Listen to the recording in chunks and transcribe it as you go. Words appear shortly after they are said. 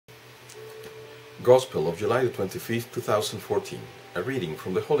Gospel of July the 25th, 2014. A reading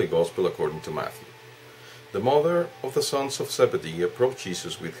from the Holy Gospel according to Matthew. The mother of the sons of Zebedee approached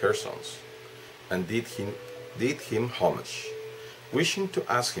Jesus with her sons, and did him homage, wishing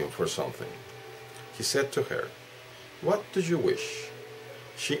to ask him for something. He said to her, "What do you wish?"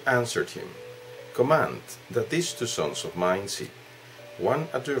 She answered him, "Command that these two sons of mine sit, one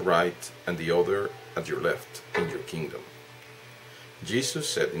at your right and the other at your left, in your kingdom." Jesus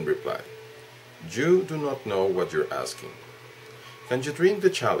said in reply, "You do not know what you're asking. Can you drink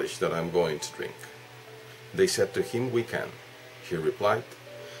the chalice that I am going to drink?" They said to him, "We can." He replied,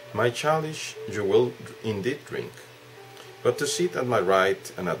 "My chalice you will indeed drink, but to sit at my right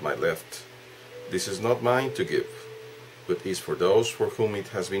and at my left, this is not mine to give, but is for those for whom it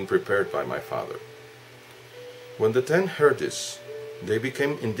has been prepared by my Father." When the 10 heard this, they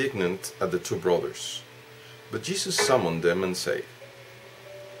became indignant at the two brothers. But Jesus summoned them and said,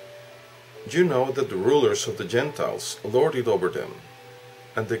 "You know that the rulers of the Gentiles lord it over them,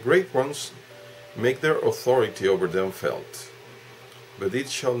 and the great ones make their authority over them felt. But it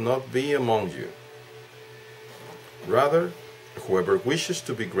shall not be among you. Rather, whoever wishes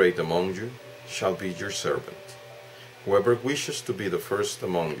to be great among you shall be your servant. Whoever wishes to be the first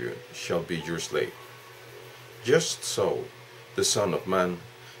among you shall be your slave. Just so, the Son of Man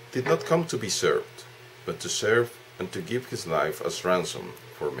did not come to be served, but to serve and to give his life as ransom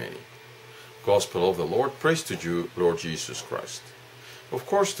for many." Gospel of the Lord. Praise to you, Lord Jesus Christ. Of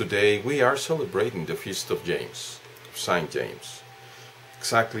course, today we are celebrating the feast of James, of Saint James,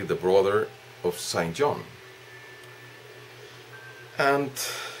 exactly the brother of Saint John. And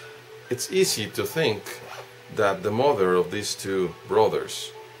it's easy to think that the mother of these two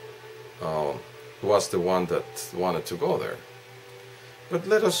brothers was the one that wanted to go there. But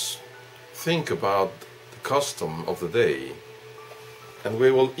let us think about the custom of the day, and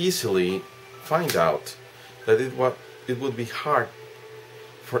we will easily find out that it would be hard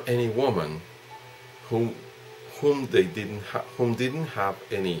for any woman whom didn't have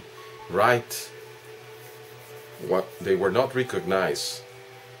any right, they were not recognized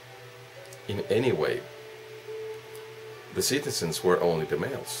in any way. The citizens were only the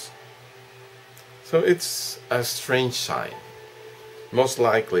males. So it's a strange sign. Most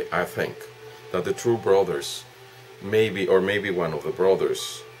likely, I think, that the true brothers, maybe one of the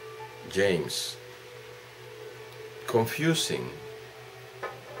brothers, James, confusing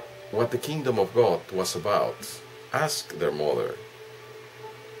what the kingdom of God was about, asked their mother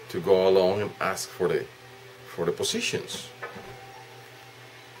to go along and ask for the positions.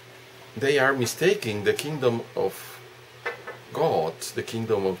 They are mistaking the kingdom of God, the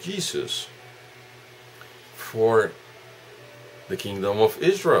kingdom of Jesus, for the kingdom of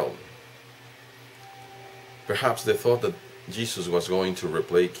Israel. Perhaps they thought that Jesus was going to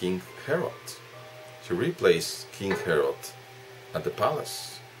replace King Herod, at the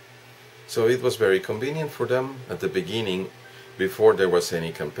palace. So it was very convenient for them at the beginning, before there was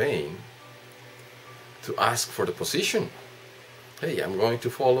any campaign, to ask for the position. Hey, I'm going to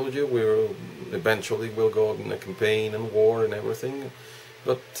follow you. Eventually we'll go in a campaign and war and everything.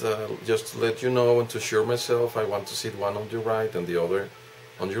 But just to let you know and to assure myself, I want to sit one on your right and the other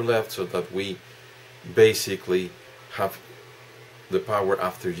on your left, so that we basically have the power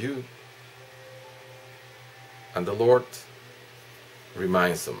after you. And the Lord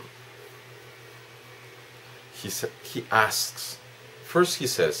reminds them. He asks. First he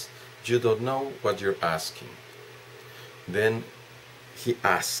says, "You don't know what you're asking." Then he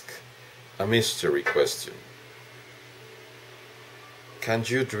asks a mystery question. "Can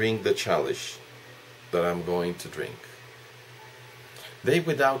you drink the chalice that I'm going to drink?" They,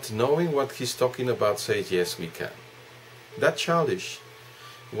 without knowing what he's talking about, say, "Yes, we can." That chalice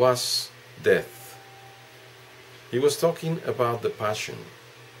was death. He was talking about the passion.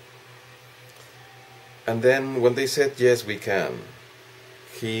 And then when they said, "Yes, we can,"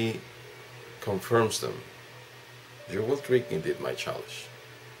 he confirms them. "You will drink indeed my chalice.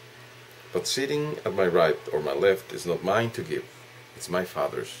 But sitting at my right or my left is not mine to give. It's my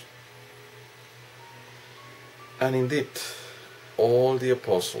Father's." And indeed, all the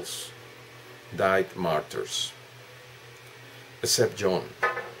apostles died martyrs, except John,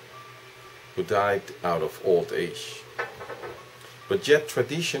 who died out of old age. But yet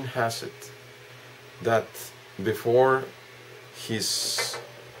tradition has it that before his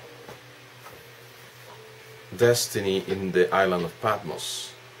destiny in the island of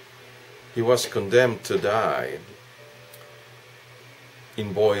Patmos, he was condemned to die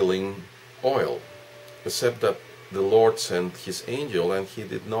in boiling oil, except that the Lord sent his angel and he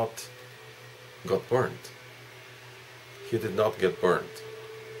did not get burned. He did not get burned.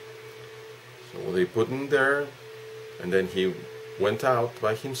 So So they put him there, and then he went out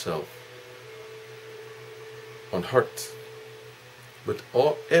by himself, unhurt. But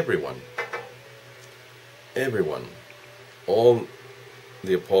everyone, all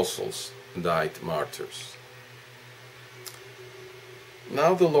the apostles died martyrs.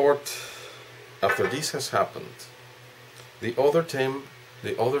 Now the Lord, after this has happened, the other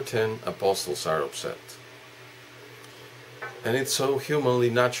 10 apostles are upset. And it's so humanly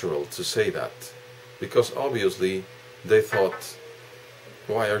natural to say that, because obviously they thought,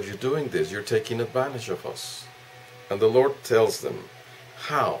 why are you doing this? You're taking advantage of us. And the Lord tells them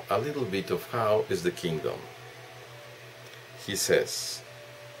how, a little bit of how is the kingdom. He says,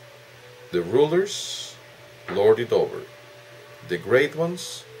 the rulers lord it over, the great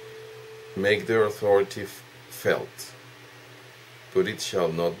ones make their authority felt, but it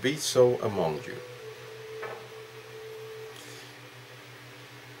shall not be so among you.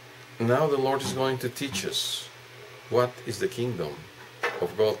 Now the Lord is going to teach us what is the kingdom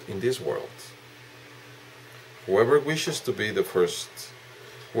of God in this world. Whoever wishes to be the first,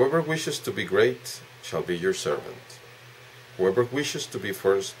 whoever wishes to be great, shall be your servant. Whoever wishes to be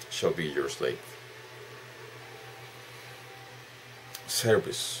first shall be your slave.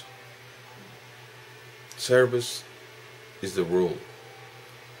 Service. Service is the rule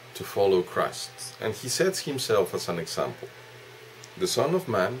to follow Christ. And he sets himself as an example. The Son of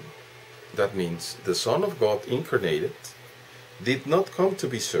Man, that means the Son of God incarnated, did not come to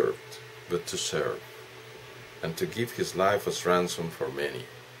be served, but to serve, and to give his life as ransom for many.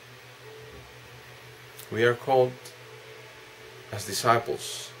 We are called as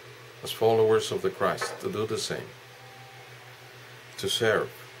disciples, as followers of the Christ, to do the same. To serve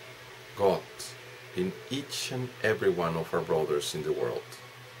God in each and every one of our brothers in the world,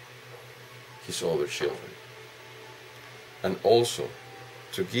 his other children. And also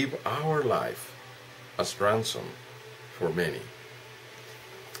to give our life as ransom for many.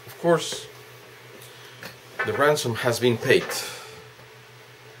 Of course, the ransom has been paid.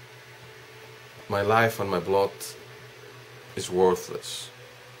 My life and my blood is worthless,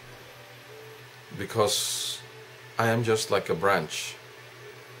 because I am just like a branch.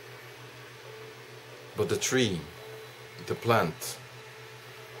 But the tree, the plant,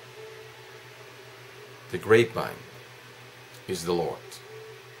 the grapevine is the Lord.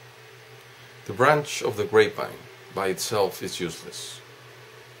 The branch of the grapevine by itself is useless.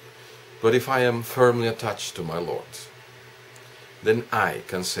 But if I am firmly attached to my Lord, then I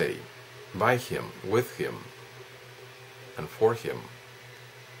can say, by Him, with Him, and for Him,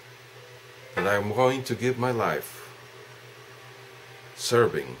 that I am going to give my life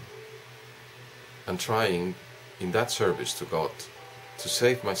serving and trying in that service to God to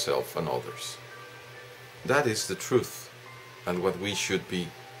save myself and others. That is the truth and what we should be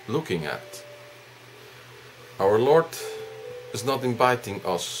looking at. Our Lord is not inviting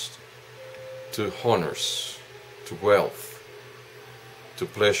us to honors, to wealth, to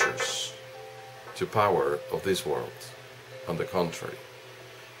pleasures, to power of this world. On the contrary,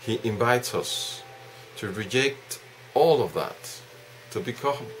 He invites us to reject all of that, to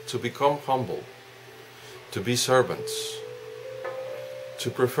become humble, to be servants,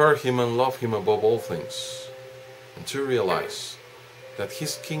 to prefer Him and love Him above all things, and to realize that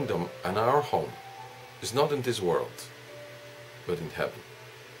His kingdom and our home is not in this world, but in heaven.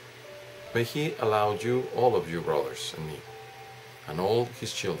 May He allow you, all of you brothers and me, and all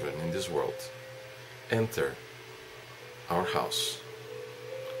His children in this world, enter our house.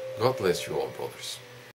 God bless you all, brothers.